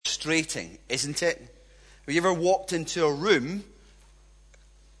frustrating, isn't it? Have you ever walked into a room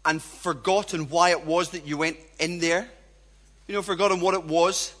and forgotten why it was that you went in there? Forgotten what it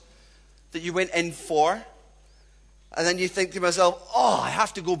was that you went in for? And then you think to yourself, I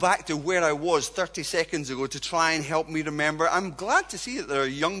have to go back to where I was 30 seconds ago to try and help me remember. I'm glad to see that there are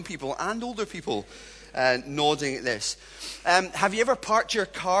young people and older people nodding at this. Have you ever parked your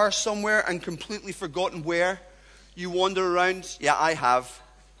car somewhere and completely forgotten where? You wander around? Yeah, I have.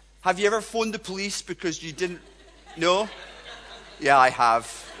 Have you ever phoned the police because you didn't know? Yeah, I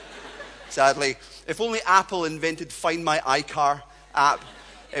have. Sadly. If only Apple invented Find My iCar app,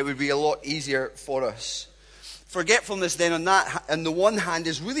 it would be a lot easier for us. Forgetfulness then on the one hand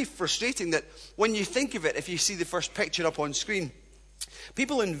is really frustrating that when you think of it, if you see the first picture up on screen,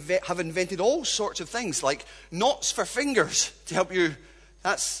 people have invented all sorts of things like knots for fingers to help you.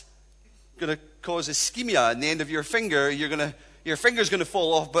 That's going to cause ischemia in the end of your finger. Your finger's going to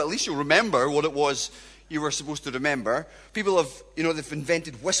fall off, but at least you'll remember what it was you were supposed to remember. People have, they've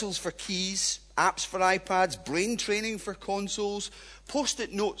invented whistles for keys, apps for iPads, brain training for consoles,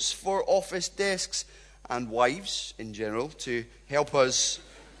 post-it notes for office desks, and wives in general to help us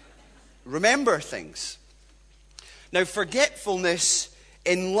remember things. Now, forgetfulness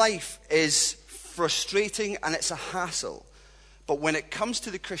in life is frustrating and it's a hassle. But when it comes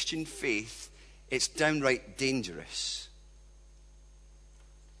to the Christian faith, it's downright dangerous.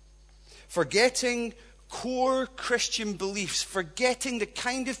 Forgetting core Christian beliefs, forgetting the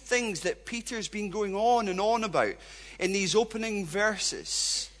kind of things that Peter's been going on and on about in these opening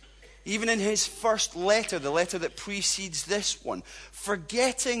verses, even in his first letter, the letter that precedes this one,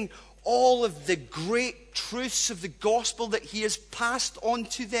 forgetting all of the great truths of the gospel that he has passed on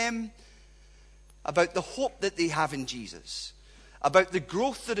to them about the hope that they have in Jesus, about the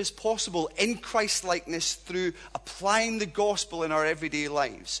growth that is possible in Christ-likeness through applying the gospel in our everyday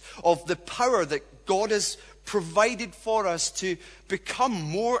lives, of the power that God has provided for us to become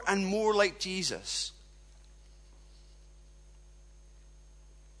more and more like Jesus.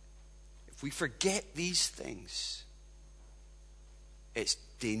 If we forget these things, it's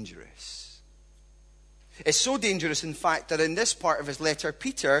dangerous. It's so dangerous, in fact, that in this part of his letter,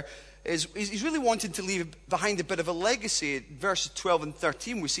 Peter he's really wanted to leave behind a bit of a legacy. In verses 12 and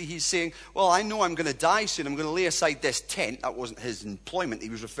 13, we see he's saying, well, I know I'm going to die soon. I'm going to lay aside this tent. That wasn't his employment. He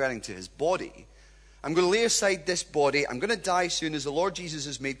was referring to his body. I'm going to lay aside this body. I'm going to die soon, as the Lord Jesus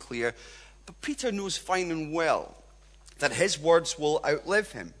has made clear. But Peter knows fine and well that his words will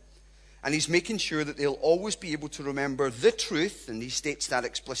outlive him. And he's making sure that they'll always be able to remember the truth, and he states that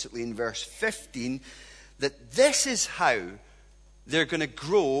explicitly in verse 15, that this is how they're going to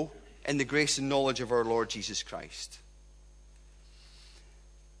grow in the grace and knowledge of our Lord Jesus Christ.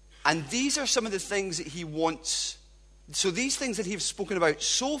 And these are some of the things that he wants. So these things that he's spoken about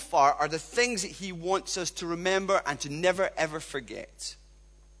so far are the things that he wants us to remember and to never ever forget.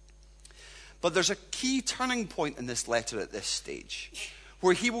 But there's a key turning point in this letter at this stage,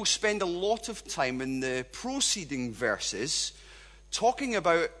 where he will spend a lot of time in the preceding verses talking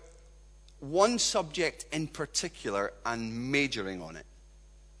about one subject in particular and majoring on it.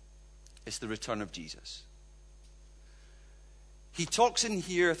 It's the return of Jesus. He talks in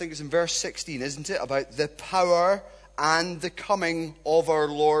here, I think it's in verse 16, isn't it, about the power and the coming of our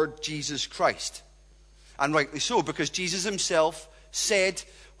Lord Jesus Christ. And rightly so, because Jesus himself said,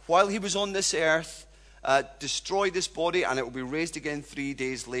 while he was on this earth, destroy this body and it will be raised again 3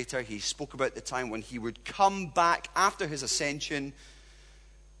 days later. He spoke about the time when he would come back after his ascension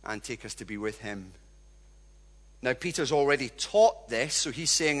and take us to be with him. Now, Peter's already taught this, so he's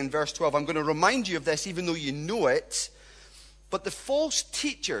saying in verse 12, I'm going to remind you of this even though you know it. But the false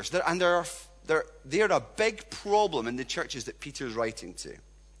teachers, they're a big problem in the churches that Peter's writing to.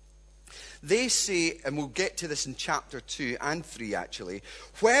 They say, and we'll get to this in chapter 2 and 3 actually,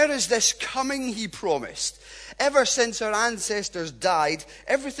 where is this coming he promised? Ever since our ancestors died,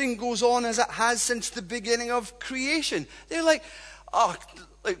 everything goes on as it has since the beginning of creation. They're like,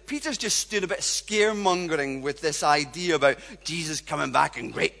 Peter's just doing a bit of scaremongering with this idea about Jesus coming back in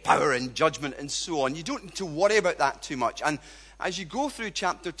great power and judgment and so on. You don't need to worry about that too much. And as you go through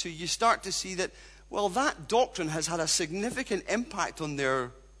chapter 2, you start to see that, well, that doctrine has had a significant impact on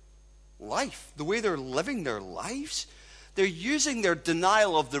their life, the way they're living their lives. They're using their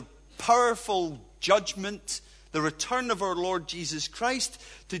denial of the powerful judgment, the return of our Lord Jesus Christ,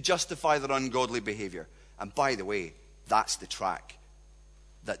 to justify their ungodly behavior. And by the way, that's the track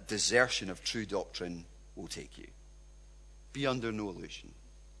that desertion of true doctrine will take you. Be under no illusion.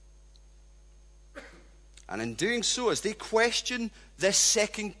 And in doing so, as they question this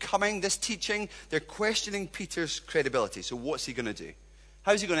second coming, this teaching, they're questioning Peter's credibility. So what's he going to do?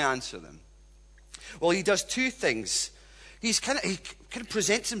 How's he going to answer them? Well, he does two things. He kind of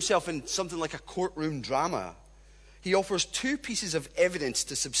presents himself in something like a courtroom drama. He offers two pieces of evidence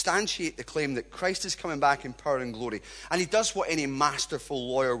to substantiate the claim that Christ is coming back in power and glory. And he does what any masterful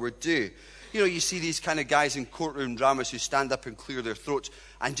lawyer would do. You know, you see these kind of guys in courtroom dramas who stand up and clear their throats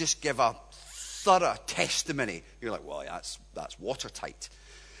and just give a thorough testimony. You're like, well, that's watertight.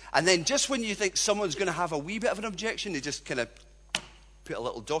 And then just when you think someone's going to have a wee bit of an objection, they just kind of put a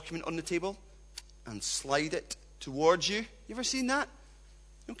little document on the table and slide it towards you. You ever seen that?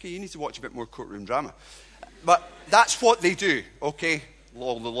 Okay, you need to watch a bit more courtroom drama. But that's what they do, okay?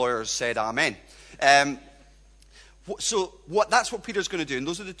 All the lawyers said amen. That's what Peter's going to do. And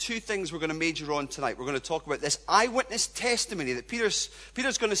those are the two things we're going to major on tonight. We're going to talk about this eyewitness testimony that Peter's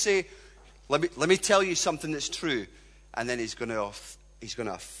going to say, let me tell you something that's true. And then he's going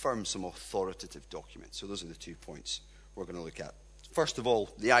to affirm some authoritative documents. So those are the 2 points we're going to look at. First of all,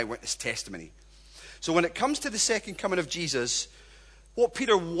 the eyewitness testimony. So when it comes to the second coming of Jesus, what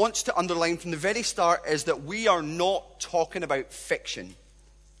Peter wants to underline from the very start is that we are not talking about fiction.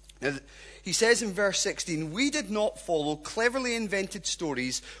 Now, he says in verse 16, we did not follow cleverly invented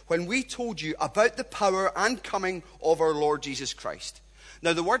stories when we told you about the power and coming of our Lord Jesus Christ.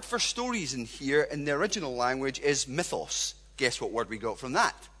 Now, the word for stories in here, in the original language, is mythos. Guess what word we got from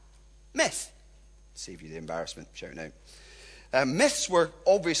that? Myth. Save you the embarrassment, shouting out. Myths were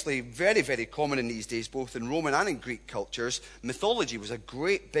obviously very, very common in these days, both in Roman and in Greek cultures. Mythology was a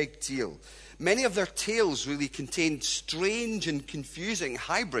great big deal. Many of their tales really contained strange and confusing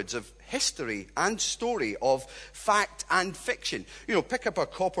hybrids of history and story, of fact and fiction. You know, pick up a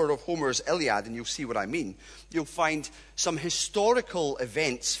copy of Homer's Iliad and you'll see what I mean. You'll find some historical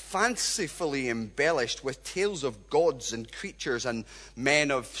events fancifully embellished with tales of gods and creatures and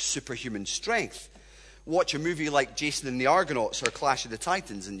men of superhuman strength. Watch a movie like Jason and the Argonauts or Clash of the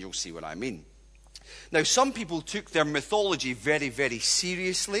Titans and you'll see what I mean. Now, some people took their mythology very, very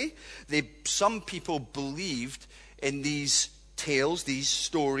seriously. Some people believed in these tales, these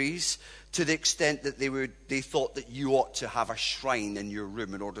stories, to the extent that they thought that you ought to have a shrine in your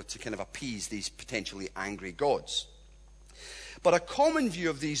room in order to kind of appease these potentially angry gods. But a common view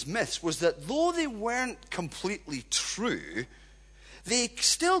of these myths was that though they weren't completely true, they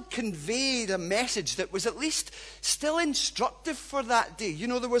still conveyed a message that was at least still instructive for that day. You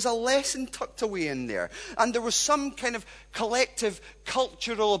know, there was a lesson tucked away in there. And there was some kind of collective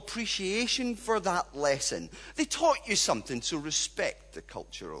cultural appreciation for that lesson. They taught you something, so respect the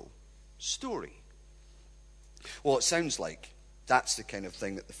cultural story. Well, it sounds like that's the kind of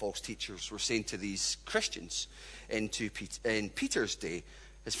thing that the false teachers were saying to these Christians in Peter's day.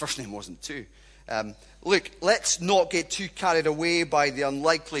 His first name wasn't too. Look, let's not get too carried away by the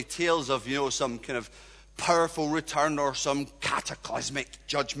unlikely tales of, some kind of powerful return or some cataclysmic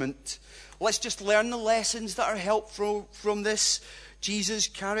judgment. Let's just learn the lessons that are helpful from this Jesus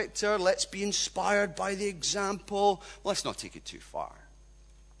character. Let's be inspired by the example. Let's not take it too far.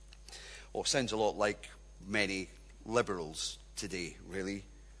 Well, it sounds a lot like many liberals today, really.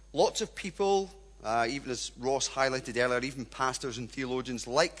 Lots of people, even as Ross highlighted earlier, even pastors and theologians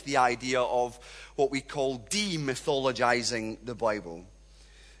like the idea of what we call demythologizing the Bible.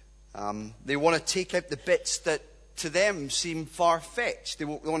 They want to take out the bits that to them seem far-fetched. They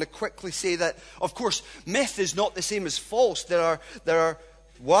want to quickly say that, of course, myth is not the same as false.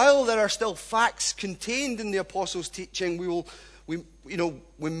 While there are still facts contained in the apostles' teaching,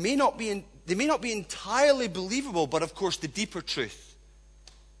 they may not be entirely believable, but of course the deeper truth,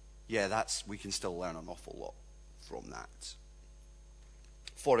 we can still learn an awful lot from that.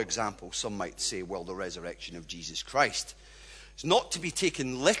 For example, some might say, well, the resurrection of Jesus Christ is not to be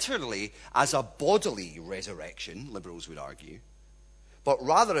taken literally as a bodily resurrection, liberals would argue, but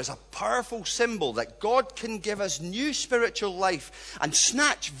rather as a powerful symbol that God can give us new spiritual life and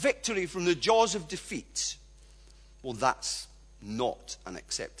snatch victory from the jaws of defeat. Well, that's not an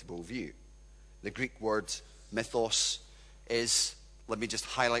acceptable view. The Greek word mythos is, let me just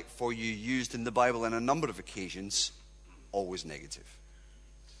highlight for you, used in the Bible on a number of occasions, always negative.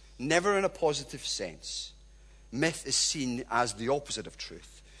 Never in a positive sense. Myth is seen as the opposite of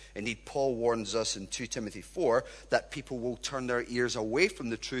truth. Indeed, Paul warns us in 2 Timothy 4 that people will turn their ears away from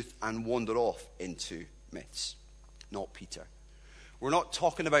the truth and wander off into myths. Not Peter. We're not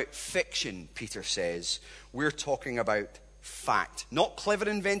talking about fiction, Peter says. We're talking about fact. Not clever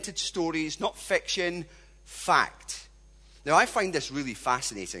invented stories, not fiction, fact. Now, I find this really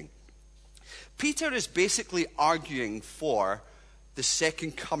fascinating. Peter is basically arguing for the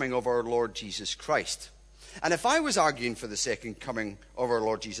second coming of our Lord Jesus Christ. And if I was arguing for the second coming of our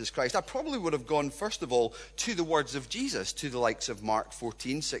Lord Jesus Christ, I probably would have gone, first of all, to the words of Jesus, to the likes of Mark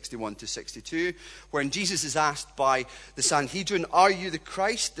 14, 61 to 62, when Jesus is asked by the Sanhedrin, "Are you the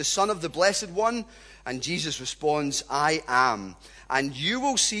Christ, the Son of the Blessed One?" And Jesus responds, "I am. And you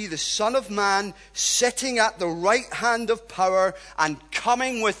will see the Son of Man sitting at the right hand of power and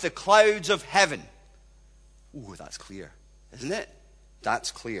coming with the clouds of heaven." Ooh, that's clear, isn't it?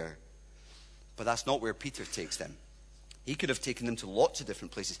 That's clear. But that's not where Peter takes them. He could have taken them to lots of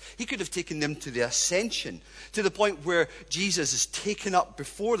different places. He could have taken them to the ascension, to the point where Jesus is taken up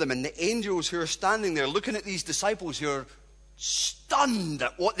before them, and the angels who are standing there looking at these disciples who are stunned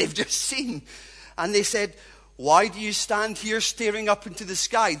at what they've just seen. And they said, "Why do you stand here staring up into the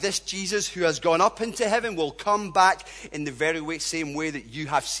sky? This Jesus who has gone up into heaven will come back in the very same way that you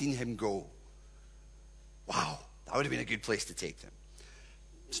have seen him go." Wow, that would have been a good place to take them.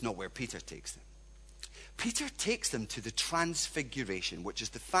 It's not where Peter takes them. Peter takes them to the Transfiguration, which is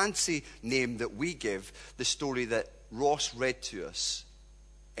the fancy name that we give the story that Ross read to us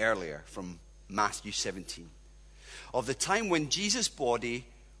earlier from Matthew 17, of the time when Jesus' body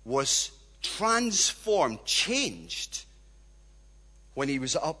was transformed, changed, when he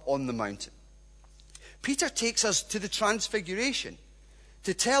was up on the mountain. Peter takes us to the Transfiguration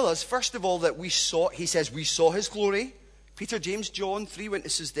to tell us, first of all, that we saw his glory. Peter, James, John, 3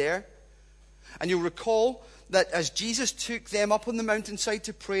 witnesses there. And you'll recall that as Jesus took them up on the mountainside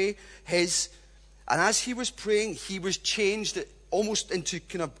to pray, and as he was praying, he was changed almost into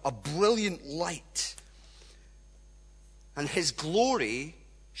kind of a brilliant light. And his glory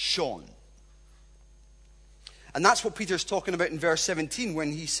shone. And that's what Peter's talking about in verse 17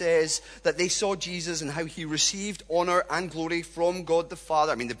 when he says that they saw Jesus and how he received honor and glory from God the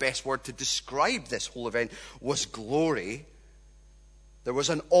Father. I mean, the best word to describe this whole event was glory. There was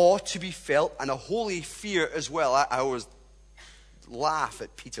an awe to be felt and a holy fear as well. I always laugh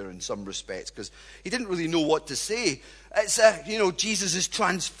at Peter in some respects because he didn't really know what to say. It's, Jesus is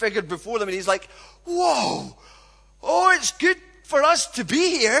transfigured before them and he's like, "Whoa, oh, it's good for us to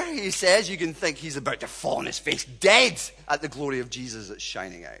be here," he says. You can think he's about to fall on his face dead at the glory of Jesus that's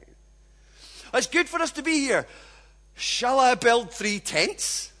shining out. "It's good for us to be here. Shall I build 3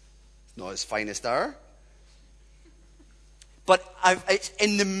 tents? Not his finest hour. But it's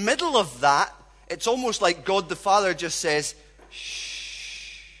in the middle of that, it's almost like God the Father just says,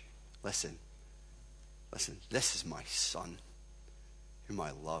 "Shh, listen, this is my Son, whom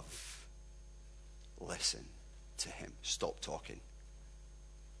I love. Listen to him. Stop talking.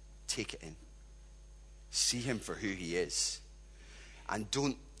 Take it in. See him for who he is. And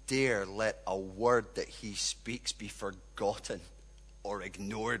don't dare let a word that he speaks be forgotten or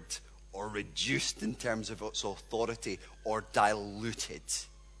ignored or reduced in terms of its authority or diluted.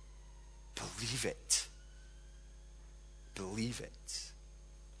 Believe it. Believe it."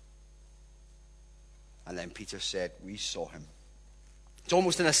 And then Peter said, "We saw him." It's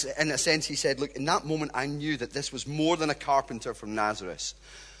almost in a sense he said, "Look, in that moment I knew that this was more than a carpenter from Nazareth.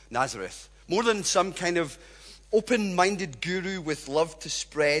 More than some kind of open-minded guru with love to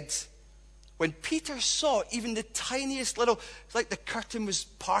spread." When Peter saw even the tiniest little, like the curtain was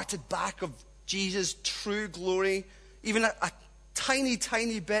parted back of Jesus' true glory, even a tiny,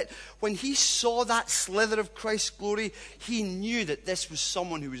 tiny bit, when he saw that slither of Christ's glory, he knew that this was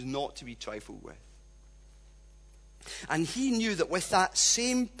someone who was not to be trifled with. And he knew that with that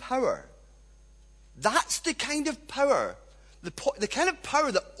same power, that's the kind of power, the kind of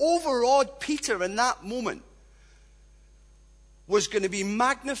power that overawed Peter in that moment, was going to be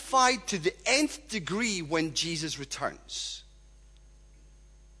magnified to the nth degree when Jesus returns.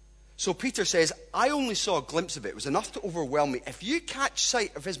 So Peter says, "I only saw a glimpse of it. It was enough to overwhelm me. If you catch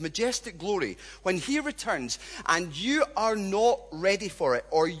sight of his majestic glory when he returns and you are not ready for it,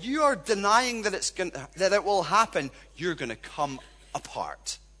 or you are denying that it will happen, you're going to come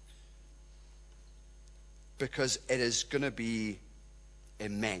apart. Because it is going to be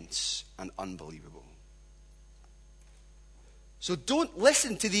immense and unbelievable." So don't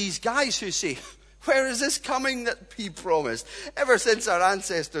listen to these guys who say, "Where is this coming that he promised? Ever since our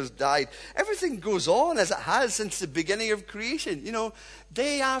ancestors died, everything goes on as it has since the beginning of creation.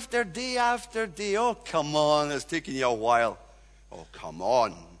 Day after day after day. Oh, come on, it's taking you a while." Oh, come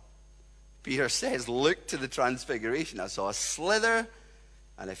on. Peter says, "Look to the Transfiguration. I saw a slither,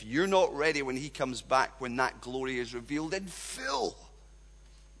 and if you're not ready when he comes back, when that glory is revealed in full,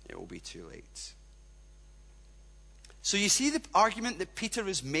 it will be too late." So you see the argument that Peter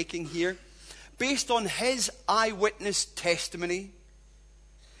is making here? Based on his eyewitness testimony,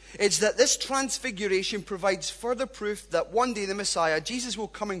 It's that this transfiguration provides further proof that one day the Messiah, Jesus, will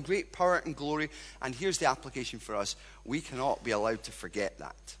come in great power and glory. And here's the application for us. We cannot be allowed to forget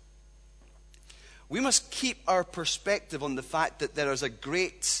that. We must keep our perspective on the fact that there is a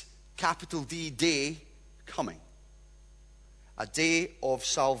great, capital D, day coming. A day of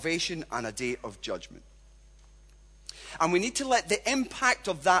salvation and a day of judgment. And we need to let the impact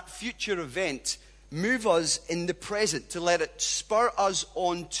of that future event move us in the present, to let it spur us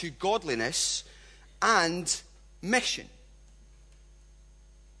on to godliness and mission.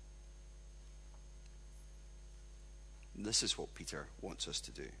 This is what Peter wants us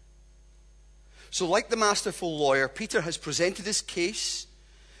to do. So like the masterful lawyer, Peter has presented his case,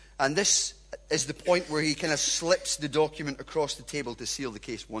 and this is the point where he kind of slips the document across the table to seal the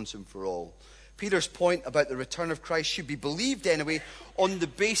case once and for all. Peter's point about the return of Christ should be believed anyway on the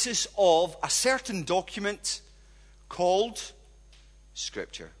basis of a certain document called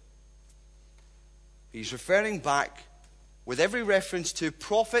Scripture. He's referring back with every reference to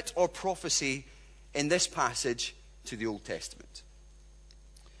prophet or prophecy in this passage to the Old Testament.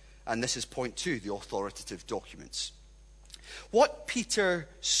 And this is point 2, the authoritative documents. What Peter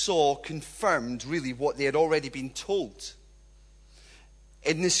saw confirmed really what they had already been told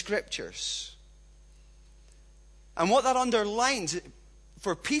in the Scriptures. And what that underlines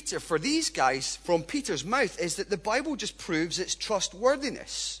for Peter, for these guys, from Peter's mouth, is that the Bible just proves its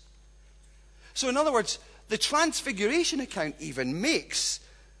trustworthiness. So in other words, the Transfiguration account even makes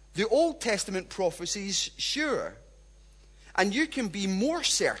the Old Testament prophecies sure. And you can be more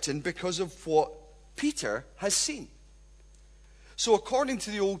certain because of what Peter has seen. So according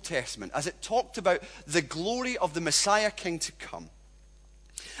to the Old Testament, as it talked about the glory of the Messiah King to come,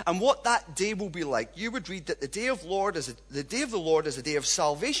 and what that day will be like, you would read that the day of the Lord is a day of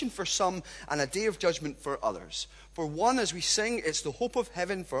salvation for some and a day of judgment for others. For one, as we sing, it's the hope of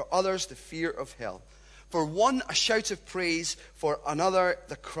heaven. For others, the fear of hell. For one, a shout of praise. For another,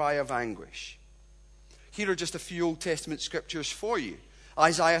 the cry of anguish. Here are just a few Old Testament scriptures for you.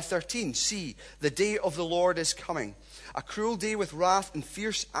 Isaiah 13, see, the day of the Lord is coming, a cruel day with wrath and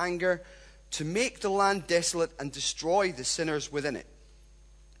fierce anger, to make the land desolate and destroy the sinners within it.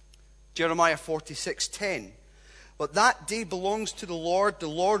 Jeremiah 46:10. But that day belongs to the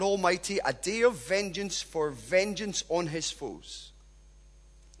Lord Almighty, a day of vengeance for vengeance on his foes.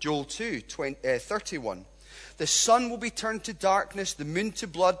 Joel 2:31. The sun will be turned to darkness, the moon to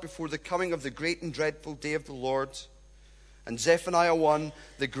blood before the coming of the great and dreadful day of the Lord. And Zephaniah 1,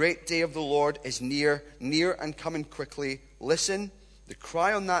 the great day of the Lord is near and coming quickly. Listen, the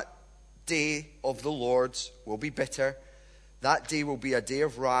cry on that day of the Lord will be bitter. That day will be a day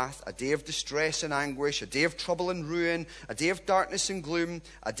of wrath, a day of distress and anguish, a day of trouble and ruin, a day of darkness and gloom,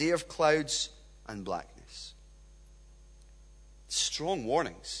 a day of clouds and blackness. Strong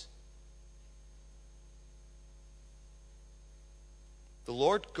warnings. The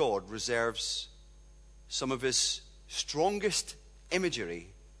Lord God reserves some of his strongest imagery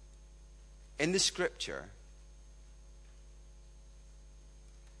in the Scripture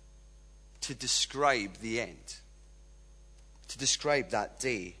to describe the end. To describe that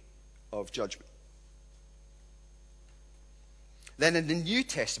day of judgment. Then in the New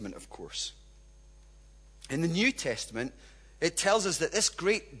Testament, of course, in the New Testament, it tells us that this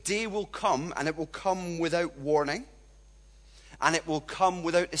great day will come, and it will come without warning, and it will come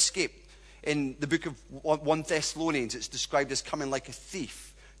without escape. In the book of 1 Thessalonians, it's described as coming like a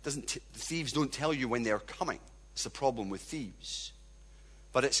thief. Thieves don't tell you when they're coming. It's the problem with thieves.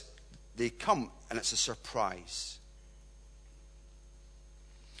 But they come, and it's a surprise.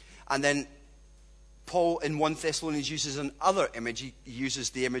 And then Paul in 1 Thessalonians uses another image. He uses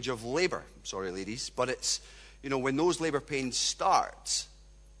the image of labor. Sorry, ladies. But it's, when those labor pains start,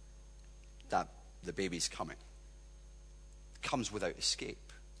 that the baby's coming. It comes without escape.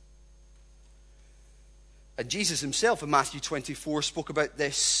 And Jesus himself in Matthew 24 spoke about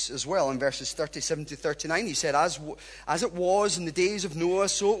this as well in verses 37 to 39. He said, as it was in the days of Noah,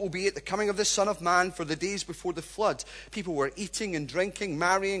 so it will be at the coming of the Son of Man. For the days before the flood, people were eating and drinking,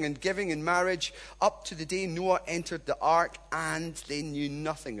 marrying and giving in marriage, up to the day Noah entered the ark, and they knew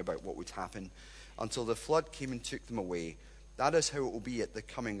nothing about what would happen until the flood came and took them away. That is how it will be at the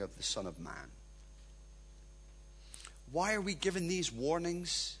coming of the Son of Man. Why are we given these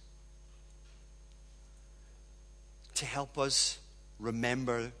warnings? To help us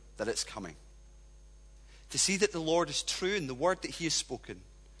remember that it's coming. To see that the Lord is true in the word that he has spoken.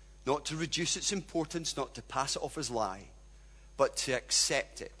 Not to reduce its importance, not to pass it off as lie, but to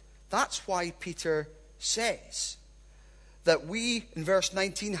accept it. That's why Peter says that we, in verse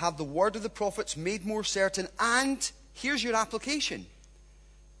 19, have the word of the prophets made more certain. And here's your application.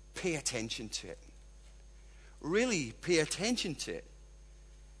 pay attention to it. Really pay attention to it.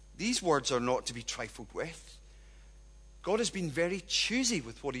 These words are not to be trifled with. God has been very choosy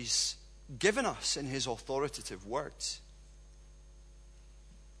with what he's given us in his authoritative words.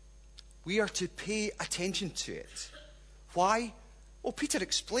 We are to pay attention to it. Why? Well, Peter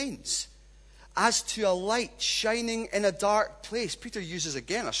explains. As to a light shining in a dark place. Peter uses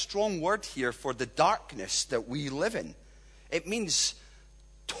again a strong word here for the darkness that we live in. It means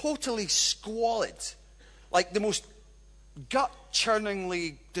totally squalid, like the most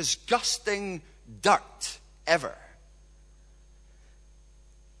gut-churningly disgusting dirt ever.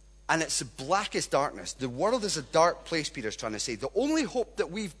 And it's the blackest darkness. The world is a dark place, Peter's trying to say. The only hope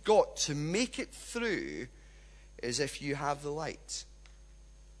that we've got to make it through is if you have the light.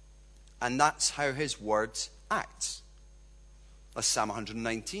 And that's how his word acts. As Psalm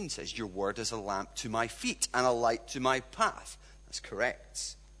 119 says, your word is a lamp to my feet and a light to my path. That's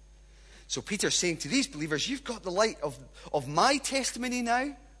correct. So Peter's saying to these believers, you've got the light of my testimony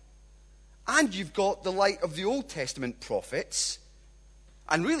now, and you've got the light of the Old Testament prophets.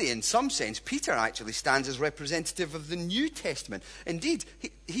 And really, in some sense, Peter actually stands as representative of the New Testament. Indeed,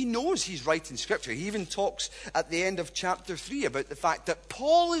 he knows he's writing Scripture. He even talks at the end of chapter 3 about the fact that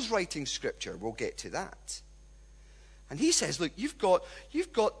Paul is writing Scripture. We'll get to that. And he says, look, you've got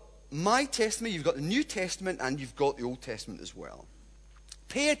my testimony, you've got the New Testament, and you've got the Old Testament as well.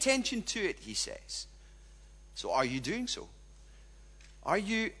 Pay attention to it, he says. So are you doing so? Are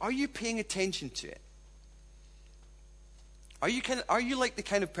you paying attention to it? Are you like the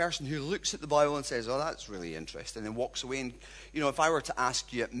kind of person who looks at the Bible and says, oh, that's really interesting, and walks away and, if I were to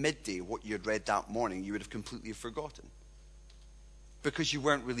ask you at midday what you had read that morning, you would have completely forgotten because you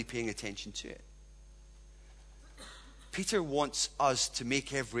weren't really paying attention to it. Peter wants us to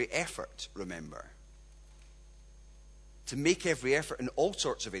make every effort, remember. To make every effort in all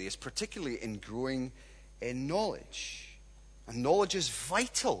sorts of areas, particularly in growing in knowledge. And knowledge is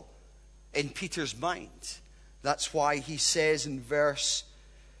vital in Peter's mind. That's why he says in verse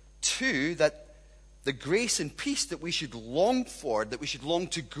 2 that the grace and peace that we should long for, that we should long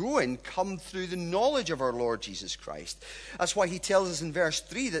to grow in, come through the knowledge of our Lord Jesus Christ. That's why he tells us in verse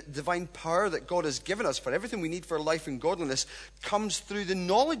 3 that the divine power that God has given us for everything we need for life and godliness comes through the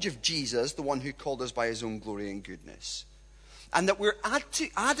knowledge of Jesus, the one who called us by his own glory and goodness. And that we're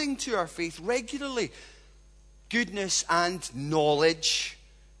adding to our faith regularly goodness and knowledge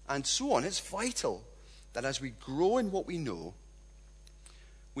and so on. It's vital that as we grow in what we know,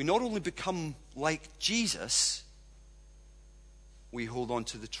 we not only become like Jesus, we hold on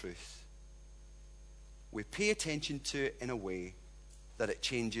to the truth. We pay attention to it in a way that it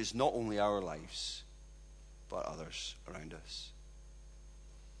changes not only our lives, but others around us.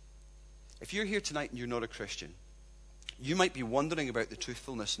 If you're here tonight and you're not a Christian, you might be wondering about the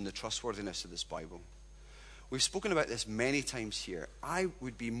truthfulness and the trustworthiness of this Bible. We've spoken about this many times here. I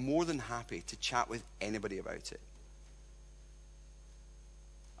would be more than happy to chat with anybody about it.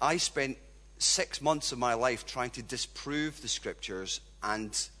 I spent 6 months of my life trying to disprove the Scriptures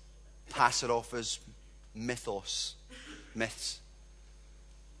and pass it off as myths.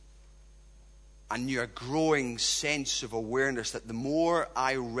 I knew a growing sense of awareness that the more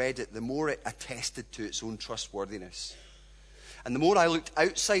I read it, the more it attested to its own trustworthiness. And the more I looked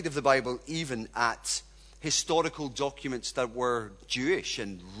outside of the Bible, even at historical documents that were Jewish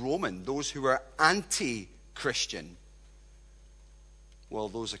and Roman, those who were anti-Christian, well,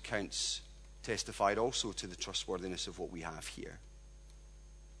 those accounts testified also to the trustworthiness of what we have here.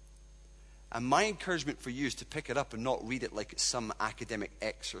 And my encouragement for you is to pick it up and not read it like it's some academic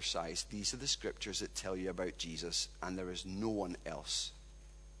exercise. These are the Scriptures that tell you about Jesus, and there is no one else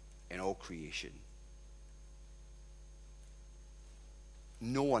in all creation.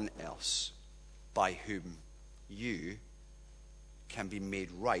 No one else by whom you can be made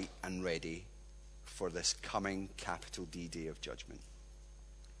right and ready for this coming capital D day of judgment.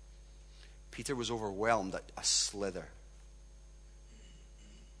 Peter was overwhelmed at a slither.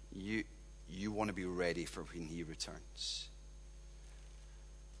 You want to be ready for when he returns.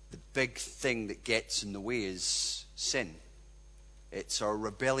 The big thing that gets in the way is sin. It's our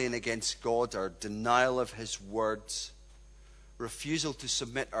rebellion against God, our denial of his words, refusal to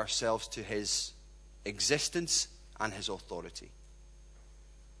submit ourselves to his existence and his authority.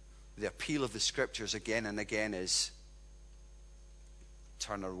 The appeal of the Scriptures again and again is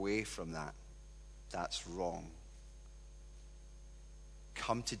turn away from that. That's wrong.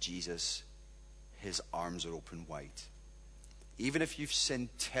 Come to Jesus. His arms are open wide. Even if you've sinned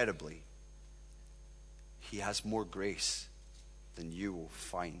terribly, he has more grace than you will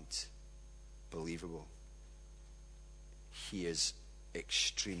find believable. He is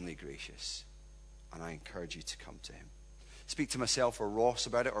extremely gracious. And I encourage you to come to him. Speak to myself or Ross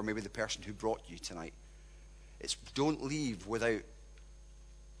about it, or maybe the person who brought you tonight. Don't leave without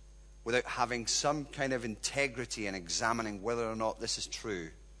having some kind of integrity in examining whether or not this is true,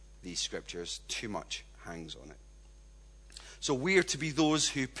 these scriptures. Too much hangs on it. So we are to be those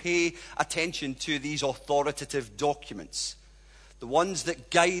who pay attention to these authoritative documents, the ones that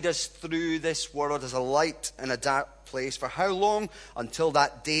guide us through this world as a light in a dark place. For how long? Until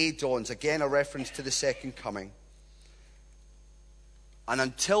that day dawns. Again, a reference to the second coming. And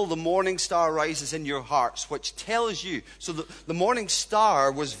until the morning star rises in your hearts, which tells you, so the morning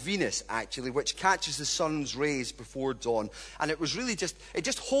star was Venus, actually, which catches the sun's rays before dawn. And it was really it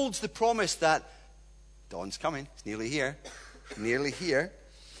just holds the promise that dawn's coming. It's nearly here. Nearly here.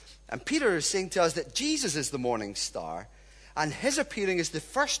 And Peter is saying to us that Jesus is the morning star, and his appearing is the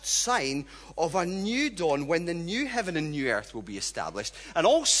first sign of a new dawn when the new heaven and new earth will be established. And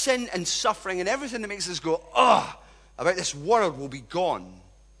all sin and suffering and everything that makes us go, about this world will be gone.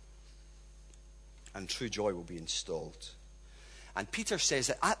 And true joy will be installed. And Peter says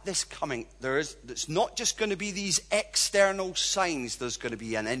that at this coming, it's not just going to be these external signs, there's going to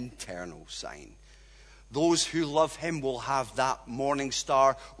be an internal sign. Those who love him will have that morning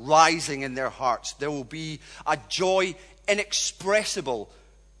star rising in their hearts. There will be a joy inexpressible.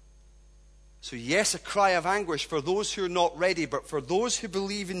 So yes, a cry of anguish for those who are not ready, but for those who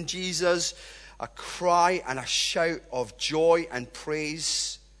believe in Jesus, a cry and a shout of joy and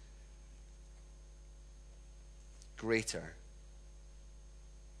praise greater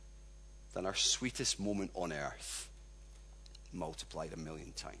than our sweetest moment on earth, multiplied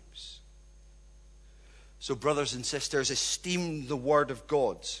 1,000,000 times. So brothers and sisters, esteem the word of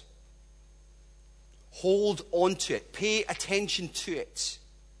God. Hold on to it. Pay attention to it.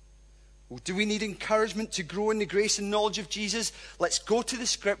 Do we need encouragement to grow in the grace and knowledge of Jesus? Let's go to the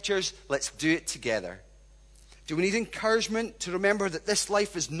scriptures. Let's do it together. Do we need encouragement to remember that this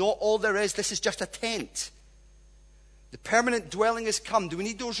life is not all there is? This is just a tent. The permanent dwelling has come. Do we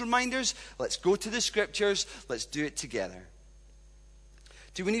need those reminders? Let's go to the scriptures. Let's do it together.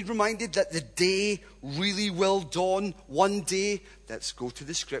 Do we need reminded that the day really will dawn one day? Let's go to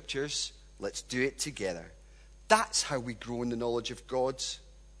the scriptures. Let's do it together. That's how we grow in the knowledge of God.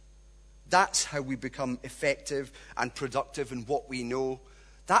 That's how we become effective and productive in what we know.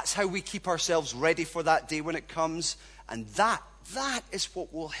 That's how we keep ourselves ready for that day when it comes. And that is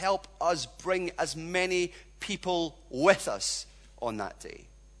what will help us bring as many people with us on that day.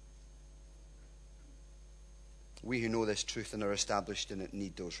 We who know this truth and are established in it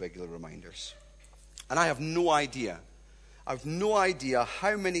need those regular reminders. And I have no idea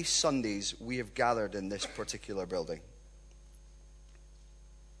how many Sundays we have gathered in this particular building.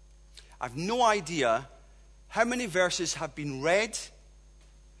 I've no idea how many verses have been read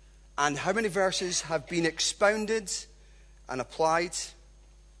and how many verses have been expounded and applied.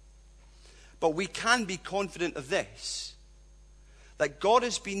 But we can be confident of this, that God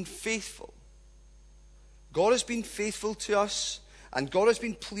has been faithful. God has been faithful to us, and God has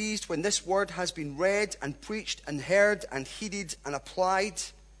been pleased when this word has been read and preached and heard and heeded and applied.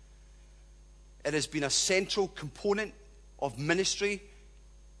 It has been a central component of ministry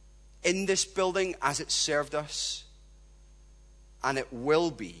in this building as it served us, and it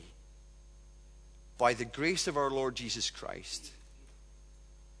will be, by the grace of our Lord Jesus Christ,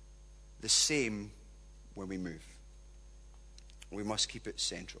 the same when we move. We must keep it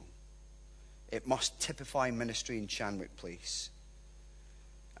central. It must typify ministry in Chanwick Place.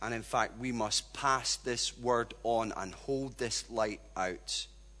 And in fact, we must pass this word on and hold this light out.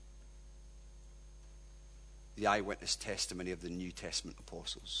 The eyewitness testimony of the New Testament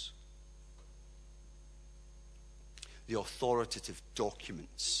apostles. The authoritative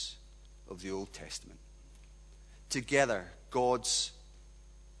documents of the Old Testament. Together, God's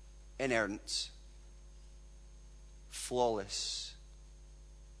inerrant, flawless,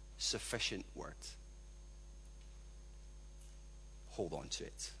 sufficient word. Hold on to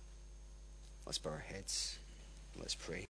it. Let's bow our heads. Let's pray.